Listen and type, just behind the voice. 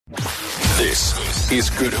This is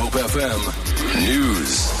Good Hope FM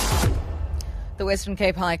News. The Western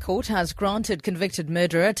Cape High Court has granted convicted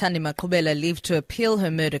murderer Thandi Maqubela leave to appeal her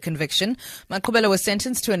murder conviction. Maqubela was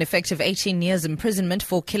sentenced to an effective 18 years imprisonment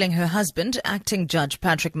for killing her husband, acting Judge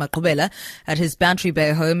Patrick Maqubela, at his Bantry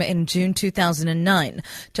Bay home in June 2009.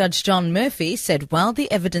 Judge John Murphy said while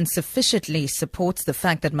the evidence sufficiently supports the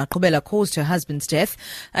fact that Maqubela caused her husband's death,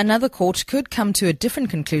 another court could come to a different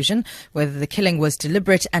conclusion whether the killing was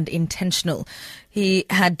deliberate and intentional. He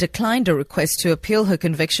had declined a request to appeal her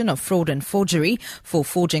conviction of fraud and forgery for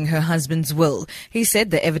forging her husband's will. He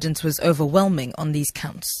said the evidence was overwhelming on these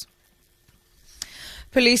counts.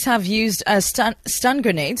 Police have used stun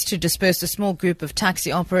grenades to disperse a small group of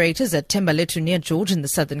taxi operators at Thembalethu near George in the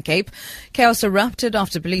Southern Cape. Chaos erupted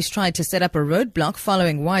after police tried to set up a roadblock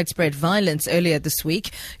following widespread violence earlier this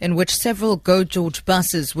week, in which several Go George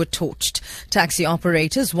buses were torched. Taxi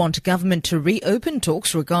operators want government to reopen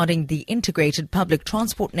talks regarding the integrated public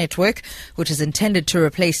transport network, which is intended to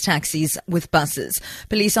replace taxis with buses.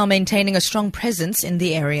 Police are maintaining a strong presence in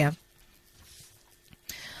the area.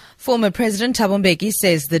 Former President Thabo Mbeki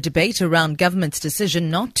says the debate around government's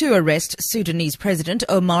decision not to arrest Sudanese President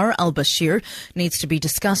Omar al-Bashir needs to be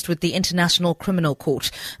discussed with the International Criminal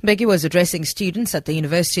Court. Mbeki was addressing students at the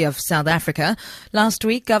University of South Africa. Last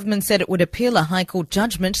week, government said it would appeal a High Court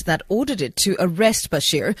judgment that ordered it to arrest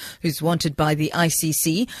Bashir, who's wanted by the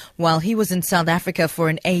ICC, while he was in South Africa for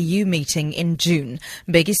an AU meeting in June.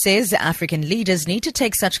 Mbeki says African leaders need to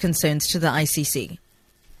take such concerns to the ICC.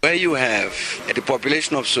 Where you have the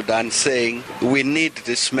population of Sudan saying, we need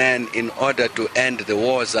this man in order to end the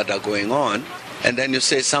wars that are going on, and then you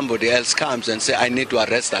say somebody else comes and say, I need to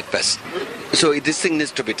arrest that person. So this thing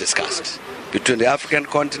needs to be discussed between the African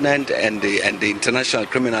continent and the International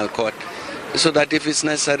Criminal Court, so that if it's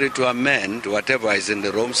necessary to amend whatever is in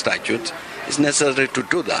the Rome Statute, it's necessary to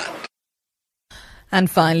do that. And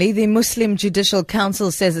finally, the Muslim Judicial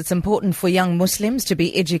Council says it's important for young Muslims to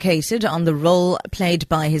be educated on the role played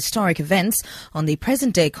by historic events on the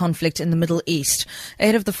present-day conflict in the Middle East.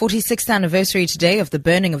 Ahead of the 46th anniversary today of the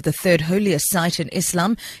burning of the third holiest site in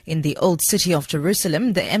Islam in the Old City of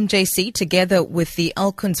Jerusalem, the MJC, together with the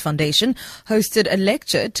Al-Quds Foundation, hosted a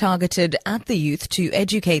lecture targeted at the youth to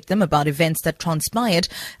educate them about events that transpired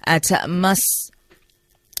at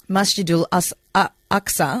Masjidul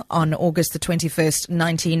Aqsa on August the 21st,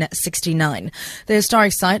 1969. The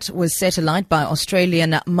historic site was set alight by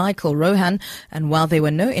Australian Michael Rohan, and while there were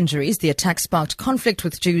no injuries, the attack sparked conflict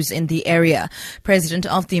with Jews in the area. President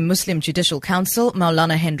of the Muslim Judicial Council,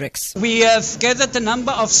 Maulana Hendricks. We have gathered a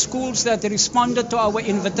number of schools that responded to our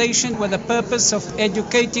invitation with the purpose of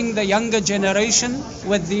educating the younger generation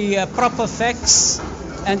with the proper facts,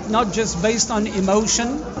 and not just based on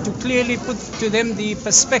emotion, to clearly put to them the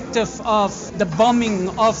perspective of the bombing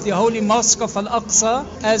of the Holy Mosque of Al-Aqsa,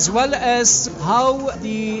 as well as how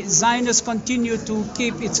the Zionists continue to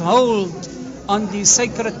keep its hold on the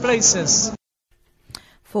sacred places.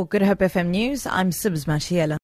 For Good Hope FM News, I'm Sibs Machiela.